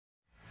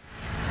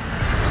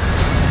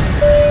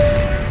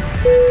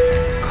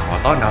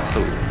ต้อนรับ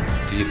สู่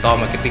Digital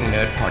Marketing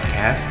Nerd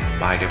Podcast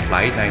by The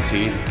Flight 19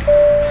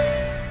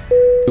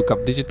อยู่กับ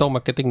Digital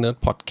Marketing Nerd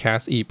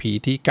Podcast EP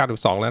ที่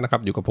92แล้วนะครั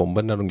บอยู่กับผมเ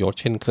บิ้ล ณรงค์ยศ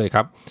เช่นเคยค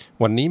รับ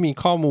วันนี้มี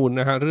ข้อมูล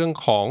นะฮะเรื่อง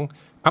ของ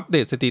อัปเด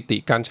ตสถิติ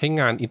การใช้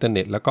งานอินเทอร์เ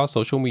น็ตแล้วก็โซ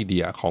เชียลมีเดี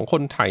ยของค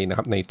นไทยนะค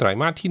รับในไตร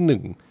มาสที่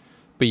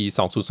1ปี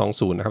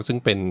2020นะครับซึ่ง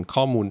เป็น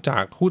ข้อมูลจา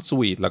ก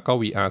Hootsuite แล้วก็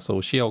VR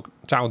Social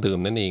เจ้าเดิม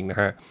นั่นเองนะ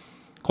ฮะ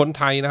คนไ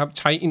ทยนะครับ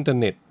ใช้อินเทอร์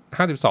เน็ต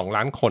52ล้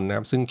านคนนะค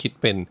รับซึ่งคิด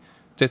เป็น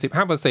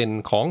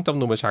 75% ของจำ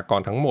นวนประชากร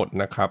ทั้งหมด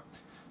นะครับ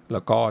แล้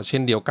วก็เช่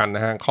นเดียวกันน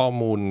ะฮะข้อ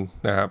มูล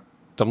นะครับ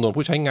จำนวน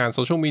ผู้ใช้งานโซ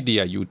เชียลมีเดี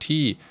ยอยู่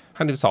ที่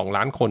52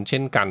ล้านคนเช่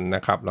นกันน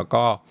ะครับแล้ว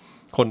ก็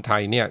คนไท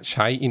ยเนี่ยใ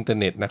ช้อินเทอร์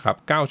เน็ตนะครับ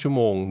9ชั่วโ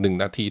มง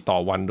1นาทีต่อ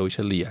วันโดยเฉ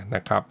ลี่ยน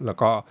ะครับแล้ว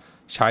ก็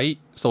ใช้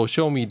โซเชี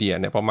ยลมีเดีย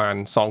เนี่ยประมาณ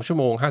2ชั่ว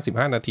โมง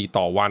55นาที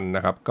ต่อวันน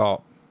ะครับ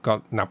ก็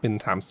นับเป็น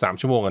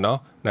3ชั่วโมงเนาะ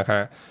นะครั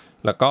บ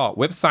แล้วก็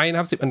เว็บไซต์นะ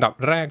ครับ10อันดับ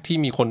แรกที่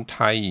มีคนไ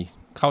ทย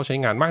เข้าใช้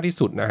งานมากที่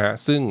สุดนะฮะ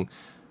ซึ่ง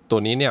ตั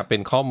วนี้เนี่ยเป็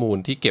นข้อมูล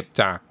ที่เก็บ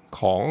จาก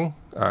ของ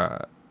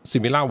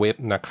SimilarWeb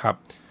นะครับ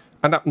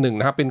อันดับ1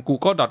นะครับเป็น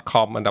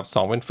google.com อันดับ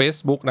2เป็น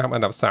Facebook นะครับอั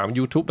นดับ3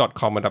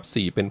 youtube.com อันดับ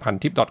4เป็น พัน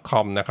ทิป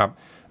 .com นะครับ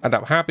อันดั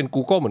บ5เป็น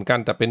Google เหมือนกัน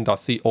แต่เป็น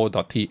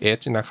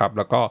 .co.th นะครับแ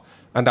ล้วก็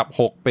อันดับ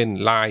6เป็น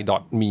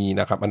line.me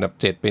นะครับอันดับ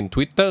7เป็น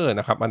Twitter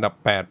นะครับอันดับ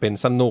8เป็น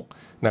สนุก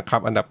นะครั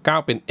บอันดับ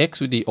9เป็น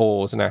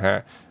Xvideos นะฮะ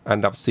อัน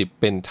ดับ10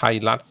เป็น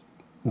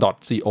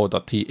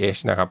thailand.co.th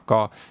นะครับก็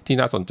ที่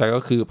น่าสนใจก็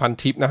คือพัน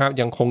ทิปนะครับ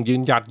ยังคงยื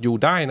นหยัดอยู่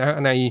ได้นะฮะ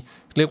ใน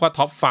เรียกว่า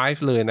ท็อป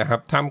5เลยนะครับ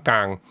ท่ามกล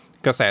าง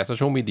กระแสโซเ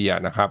ชียลมีเดีย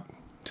นะครับ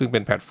ซึ่งเป็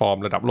นแพลตฟอร์ม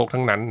ระดับโลก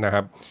ทั้งนั้นนะค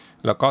รับ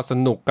แล้วก็ส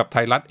นุกกับไท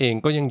ยรัฐเอง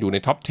ก็ยังอยู่ใน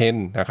ท็อป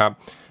 10 นะครับ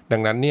ดั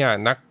งนั้นเนี่ย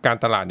นักการ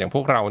ตลาดอย่างพ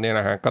วกเราเนี่ย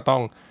นะฮะก็ต้อ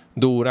ง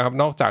ดูนะครับ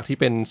นอกจากที่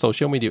เป็นโซเ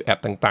ชียลมีเดียแอด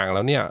ต่างๆแ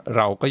ล้วเนี่ยเ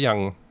ราก็ยัง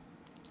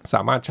ส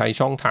ามารถใช้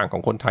ช่องทางขอ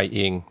งคนไทยเอ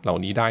งเหล่า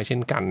นี้ได้เช่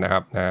นกันนะค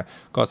รับนะ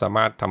ก็สาม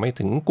ารถทำให้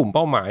ถึงกลุ่มเ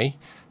ป้าหมาย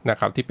นะ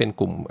ครับที่เป็น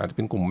กลุ่มอาจจะเ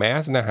ป็นกลุ่มแม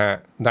สนะฮะ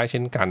ได้เ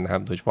ช่นกันนะครั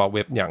บโดยเฉพาะเ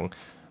ว็บอย่าง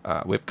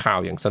เว็บข่าว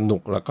อย่างสนุ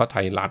กแล้วก็ไท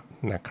ยรัฐ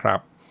นะครับ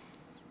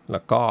แล้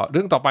วก็เ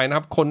รื่องต่อไปนะค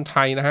รับคนไท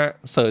ยนะฮะ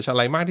เสิร์ชอะไ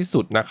รมากที่สุ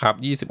ดนะครับ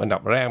20อันดั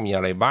บแรกมีอ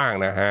ะไรบ้าง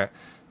นะฮะ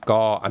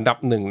ก็อันดับ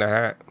1นะฮ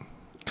ะ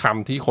ค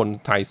ำที่คน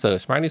ไทยเสิร์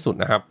ชมากที่สุด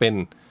นะครับเป็น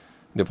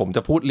เดี๋ยวผมจ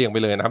ะพูดเรียงไป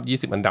เลยนะครับ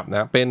20อันดับน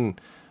ะเป็น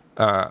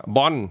บ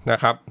อลนะ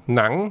ครับ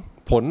หนัง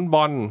ผลบ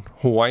อล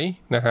หวย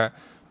นะฮะ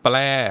แปล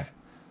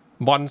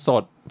บอลส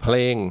ดเพล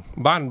ง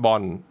บ้านบอ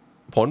ล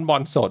ผลบอ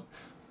ลสด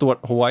ตรวจ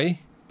หวย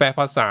แปลภ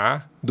าษา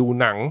ดู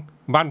หนัง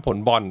บ้านผล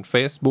บอล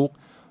Facebook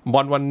บ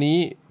อลวันนี้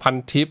พัน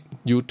ทิป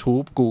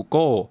YouTube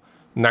Google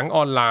หนังอ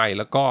อนไลน์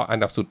แล้วก็อัน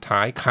ดับสุดท้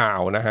ายข่า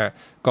วนะฮะ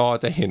ก็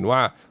จะเห็นว่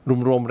า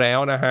รวมๆแล้ว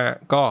นะฮะ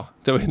ก็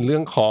จะเป็นเรื่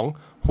องของ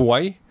หว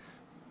ย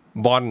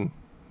บอล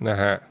นะ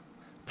ฮะ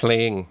เพล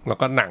งแล้ว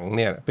ก็หนังเ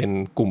นี่ยเป็น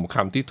กลุ่มค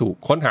ำที่ถูก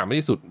ค้นหามาก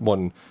ที่สุดบน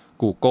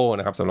Google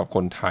นะครับสำหรับค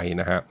นไทย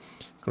นะฮะ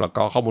แล้ว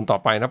ก็ข้อมูลต่อ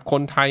ไปนะครับค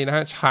นไทยนะฮ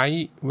ะใช้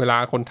เวลา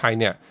คนไทย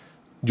เนี่ย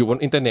อยู่บน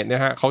อินเทอร์เน็ตน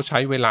ะฮะเขาใช้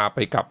เวลาไป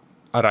กับ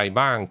อะไร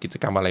บ้างกิจ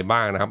กรรมอะไรบ้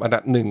างนะครับอันดั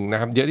บ1นะ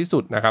ครับเยอะที่สุ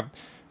ดนะครับ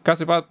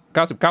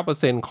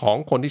99% ของ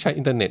คนที่ใช้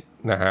อินเทอร์เน็ต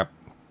นะครับ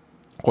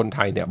คนไท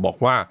ยเนี่ยบอก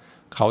ว่า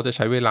เขาจะใ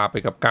ช้เวลาไป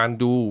กับการ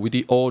ดูวิ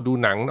ดีโอดู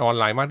หนังออน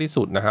ไลน์มากที่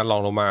สุดนะฮะรอง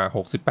ลงมา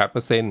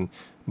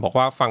 68% บอก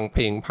ว่าฟังเพ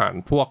ลงผ่าน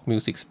พวกมิ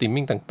วสิกสตรีม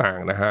มิ่งต่าง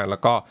ๆนะฮะแล้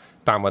วก็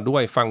ตามมาด้ว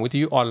ยฟังวิท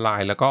ยุออนไล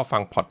น์แล้วก็ฟั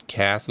งพอดแค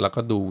สต์แล้วก็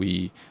ดู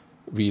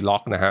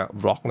vlog นะฮะ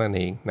vlog นั่นเ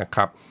องนะค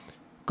รับ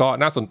ก็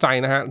น่าสนใจ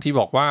นะฮะที่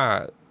บอกว่า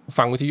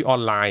ฟังวิทยุออ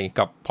นไลน์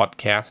กับพอด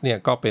แคสต์เนี่ย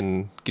ก็เป็น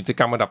กิจก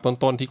รรมอันดับ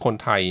ต้นๆที่คน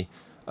ไทย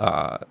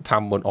ท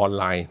ำบนออน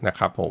ไลน์นะค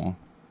รับผม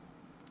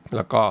แ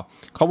ล้วก็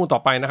ข้อมูลต่อ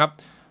ไปนะครับ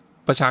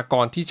ประชาก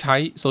รที่ใช้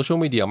โซเชียล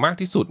มีเดียมาก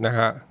ที่สุดนะฮ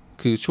ะ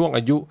คือช่วงอ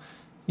ายุ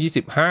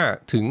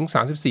25ถึง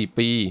34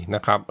ปีน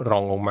ะครับรอ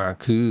งลงมา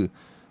คือ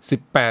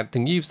18ถึ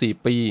ง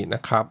24ปีน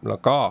ะครับแล้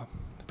วก็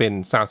เป็น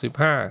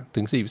35ถึ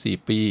ง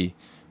44ปี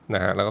น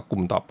ะฮะแล้วก็กลุ่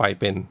มต่อไป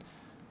เป็น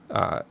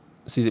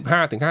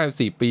45ถึง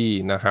54ปี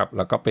นะครับแ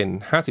ล้วก็เป็น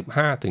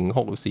55ถึง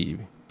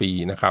64ปี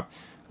นะครับ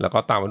แล้วก็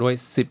ตามมาด้วย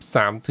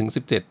13ถึง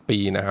17ปี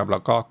นะครับแล้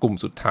วก็กลุ่ม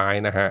สุดท้าย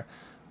นะฮะ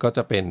ก็จ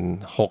ะเป็น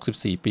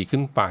64ปี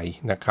ขึ้นไป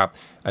นะครับ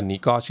อันนี้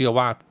ก็เชื่อ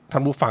ว่าท่า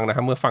นผู้ฟังนะฮ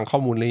ะเมื่อฟังข้อ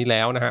มูลนี้แ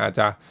ล้วนะฮะอาจ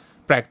จะ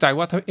แปลกใจ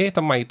ว่าท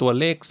ำไมตัว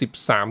เลข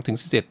13ถึง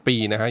17ปี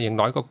นะฮะยัง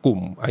น้อยกว่ากลุ่ม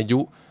อายุ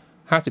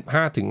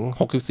55ถึง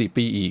64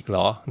ปีอีกเหร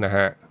อนะฮ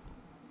ะ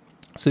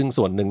ซึ่ง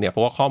ส่วนหนึ่งเนี่ยเพร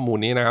าะว่าข้อมูล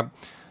นี้นะครับ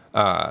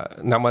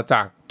นำมาจ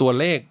ากตัว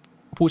เลข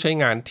ผู้ใช้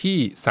งานที่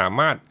สา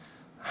มารถ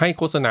ให้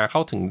โฆษณาเข้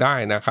าถึงได้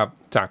นะครับ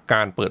จากก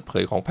ารเปิดเผ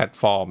ยของแพลต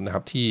ฟอร์มนะค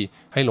รับที่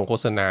ให้ลงโฆ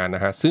ษณาน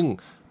ะฮะซึ่ง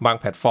บาง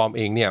แพลตฟอร์มเ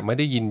องเนี่ยไม่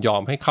ได้ยินยอ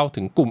มให้เข้า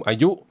ถึงกลุ่มอา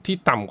ยุที่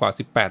ต่ำกว่า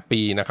18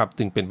ปีนะครับ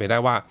จึงเป็นไปได้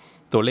ว่า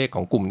ตัวเลขข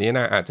องกลุ่มนี้น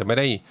ะอาจจะไม่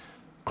ได้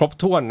ครบ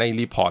ถ้วนใน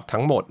รีพอร์ต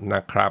ทั้งหมดน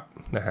ะครับ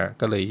นะฮะ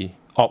ก็เลย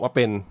ออกมาเ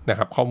ป็นนะค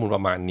รับข้อมูลป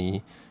ระมาณนี้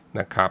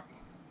นะครับ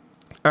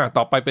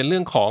ต่อไปเป็นเรื่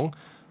องของ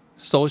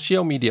โซเชีย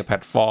ลมีเดียแพล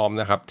ตฟอร์ม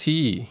นะครับ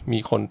ที่มี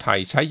คนไทย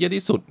ใช้เยอะ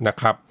ที่สุดนะ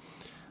ครับ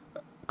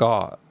ก็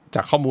จ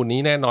ากข้อมูลนี้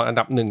แน่นอนอัน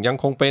ดับ1ยัง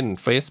คงเป็น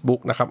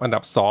Facebook นะครับอันดั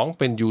บ2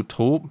เป็น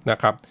YouTube นะ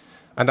ครับ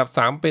อันดับ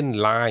3เป็น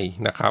Line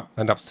นะครับ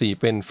อันดับ4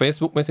เป็น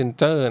Facebook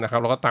Messenger นะครับ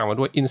แล้วก็ตามมา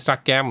ด้วย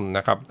Instagram น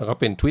ะครับแล้วก็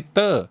เป็น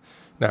Twitter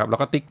นะครับแล้ว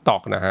ก็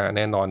TikTok นะฮะแ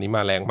น่นอนนี้ม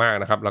าแรงมาก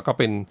นะครับแล้วก็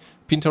เป็น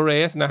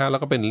Pinterest นะฮะแล้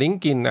วก็เป็น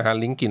LinkedIn นะฮะ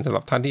LinkedIn สำห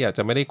รับท่านที่อาจจ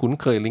ะไม่ได้คุ้น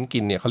เคย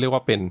LinkedIn เนี่ยเขาเรียกว่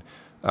าเป็น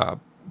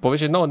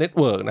professional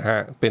network นะฮะ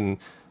เป็น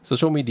โซเ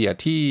ชียลมีเดีย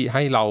ที่ใ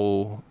ห้เรา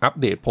อัป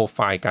เดตโปรไฟ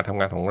ล์การทำ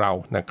งานของเรา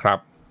นะครับ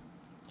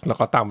แล้ว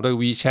ก็ตามด้วย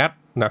WeChat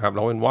นะครับแ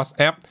ล้วเป็น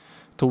WhatsApp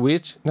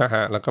Twitch นะฮ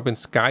ะแล้วก็เป็น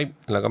Skype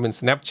แล้วก็เป็น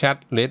Snapchat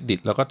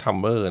Reddit แล้วก็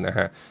Tumblr นะฮ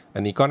ะอั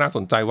นนี้ก็น่าส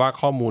นใจว่า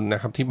ข้อมูลน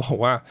ะครับที่บอก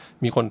ว่า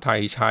มีคนไทย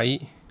ใช้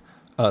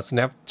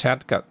Snapchat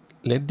กับ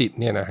Reddit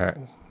เนี่ยนะฮะ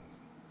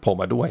โผล่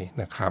มาด้วย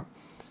นะครับ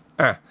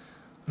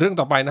เรื่อง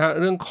ต่อไปนะฮะ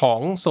เรื่องของ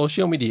โซเชี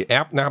ยลมีเดียแอ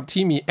ปนะครับ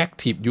ที่มี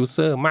Active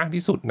User มาก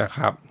ที่สุดนะค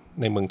รับ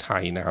ในเมืองไท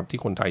ยนะครับที่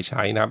คนไทยใ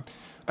ช้นะครับ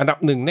อันดับ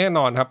1แน่น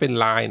อนครับเป็น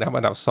Line นะครับ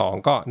อันดับ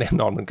2ก็แน่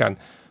นอนเหมือนกัน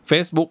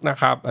Facebook นะ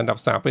ครับอันดับ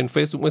3เป็น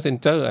Facebook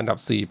Messenger อันดับ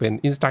4เป็น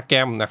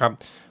Instagram นะครับ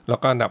แล้ว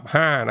ก็อันดับ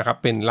5นะครับ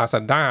เป็น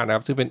Lazada นะค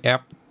รับซึ่งเป็นแอ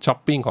ปช้อป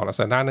ปิ้งของ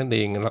Lazada นั่นเอ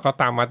งแล้วก็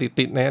ตามมา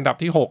ติดๆในอันดับ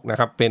ที่6นะ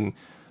ครับเป็น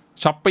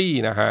Shopee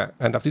นะฮะ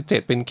อันดับที่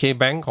7เป็น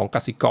KBank ของก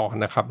สิกร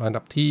นะครับอัน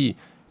ดับที่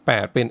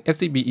8เป็น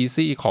SCB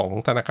Easy ของ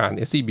ธนาคาร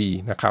SCB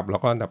นะครับแล้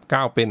วก็อันดับ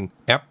9เป็น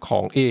แอปขอ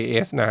ง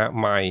AAS นะฮะ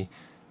My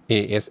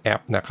AAS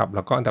App นะครับแ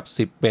ล้วก็อันดับ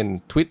10เป็น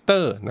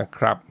Twitter นะค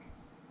รับ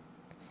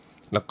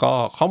แล้วก็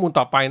ข้อมูล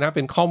ต่อไปนะเ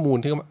ป็นข้อมูล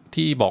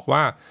ที่บอกว่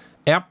า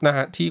แอปนะฮ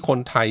ะที่คน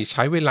ไทยใ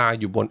ช้เวลา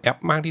อยู่บนแอป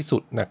มากที่สุ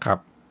ดนะครับ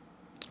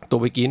ตัว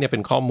เมื่อกี้เนี่ยเป็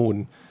นข้อมูล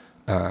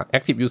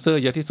active user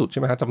เยอะที่สุดใช่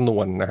ไหมฮะจำนว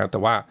นนะครับแต่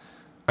ว่า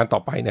อันต่อ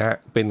ไปนะฮะ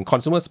เป็น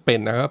consumer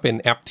spend นะครับเป็น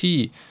แอปที่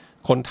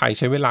คนไทยใ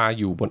ช้เวลา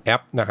อยู่บนแอ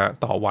ปนะฮะ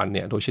ต่อวันเ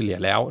นี่ยโดยเฉลี่ย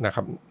แล้วนะค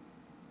รับ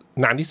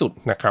นานที่สุด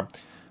นะครับ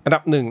อันดั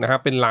บ1นะครับ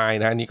เป็น Line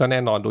นะอันนี้ก็แน่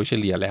นอนโดยเฉ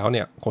ลี่ยแล้วเ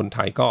นี่ยคนไท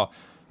ยก็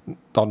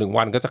ต่อ1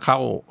วันก็จะเข้า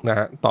นะ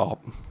ฮะตอบ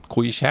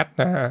คุยแชท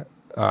นะฮะ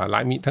หลา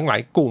ยมีทั้งหลาย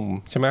กลุ่ม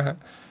ใช่ไหมฮะ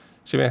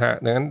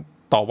ดังนั้น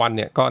ต่อวันเ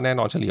นี่ยก็แน่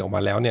นอนเฉลี่ยออกม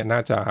าแล้วเนี่ยน่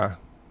าจะ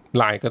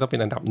Line ก็ต้องเป็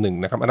นอันดับ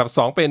1นะครับอันดับ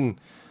2เป็น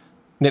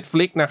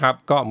Netflix นะครับ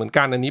ก็เหมือน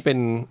กันอันนี้เป็น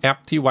แอป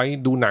ที่ไว้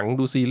ดูหนัง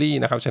ดูซีรีส์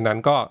นะครับฉะนั้น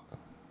ก็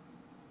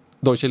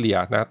โดยเฉลี่ย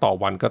นะต่อ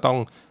วันก็ต้อง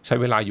ใช้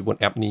เวลาอยู่บน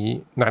แอปนี้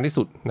นานที่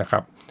สุดนะครั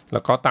บแล้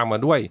วก็ตามมา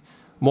ด้วย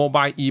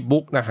Mobile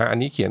e-book นะฮะอัน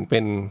นี้เขียนเป็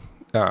น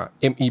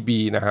MEB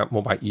นะฮะ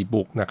Mobile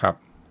e-book นะครับ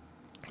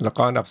แล้ว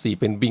ก็อันดับ4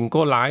เป็น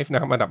Bingo Live นะ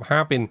ครับอันดับ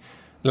5เป็น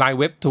Line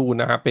Webtoon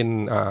นะฮะเป็น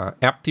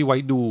แอปที่ไว้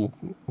ดู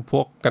พ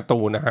วกการ์ตู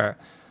นนะฮะ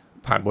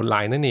ผ่านบน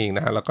Line นั่นเองน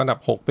ะฮะแล้วก็อันดับ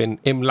6เป็น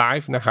M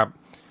Live นะครับ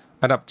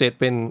อันดับ7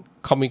เป็น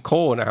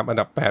Comico นะครับอัน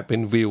ดับ8เป็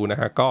น View นะ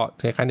ฮะก็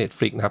คล้ายๆ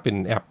Netflix นะครับเป็น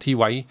แอปที่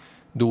ไว้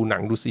ดูหนั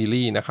งดูซี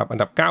รีส์นะครับอัน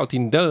ดับ9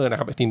 Tinder นะค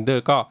รับ Tinder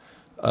ก็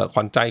ข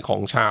วัญใจขอ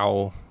งชาว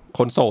ค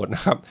นโสดน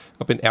ะครับ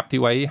ก็เป็นแอปที่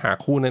ไว้หา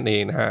คู่นั่นเอ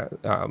งนะฮะ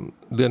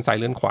เลื่อนซ้าย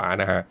เลื่อนขวา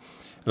นะฮะ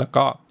แล้ว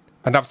ก็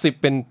อันดับ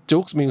10เป็น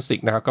Joox Music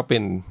นะครับก็เป็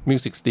น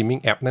Music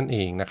Streaming App นั่นเอ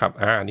งนะครับ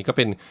อันนี้ก็เ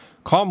ป็น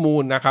ข้อมู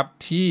ลนะครับ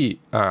ที่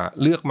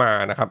เลือกมา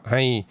นะครับใ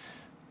ห้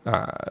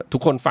ทุ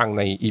กคนฟัง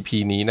ใน EP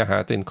นี้นะฮะ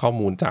เป็นข้อ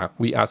มูลจาก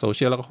VR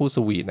Social แล้วก็คู่ส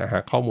วีทนะฮ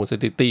ะข้อมูลส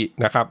ถิติ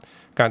นะครับ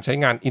การใช้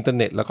งานอินเทอร์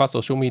เน็ตแล้วก็โซ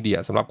เชียลมีเดีย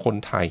สำหรับคน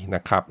ไทยน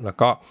ะครับแล้ว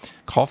ก็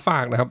ขอฝา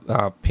กนะครับ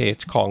เพจ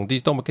ของ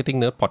Digital Marketing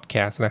Nerd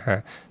Podcast นะฮะ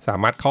สา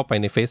มารถเข้าไป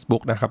ใน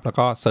Facebook นะครับแล้ว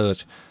ก็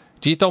Search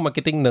Digital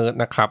Marketing Nerd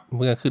นะครับเ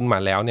มื่อขึ้นมา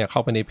แล้วเนี่ยเข้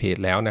าไปในเพจ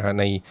แล้วนะฮะ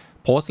ใน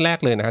โพสต์แรก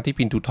เลยนะฮะที่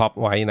Pin to Top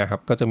ไว้นะครับ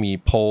ก็จะมี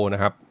โพลน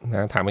ะครับน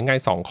ะถามง่าย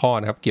ๆ2ข้อ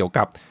นะครับเกี่ยว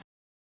กับ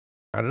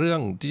เรื่อ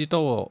ง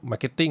Digital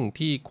Marketing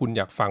ที่คุณอ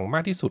ยากฟังม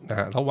ากที่สุดนะ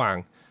ฮะระหว่าง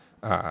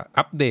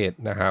อัปเดต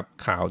นะครับ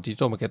ข่าว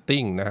Digital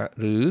Marketing นะฮะ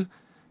หรือ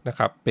นะค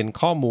รับเป็น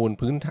ข้อมูล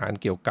พื้นฐาน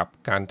เกี่ยวกับ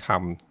การท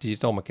ำ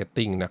Digital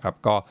Marketing นะครับ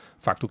ก็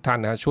ฝากทุกท่าน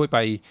นะช่วยไป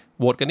โ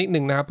หวตกันนิดนึ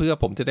งนะครับเพื่อ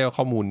ผมจะได้เอา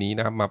ข้อมูลนี้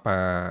นะครับมา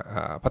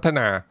พัฒน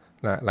า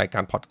รายกา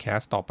รพอดแคส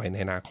ต์ต่อไปใน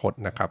อนาคต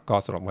นะครับก็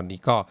สำหรับวันนี้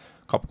ก็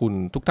ขอบคุณ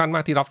ทุกท่านม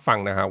ากที่รับฟัง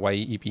นะฮะไว้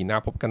EP หน้า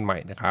พบกันใหม่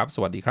นะครับส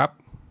วัสดีครั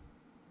บ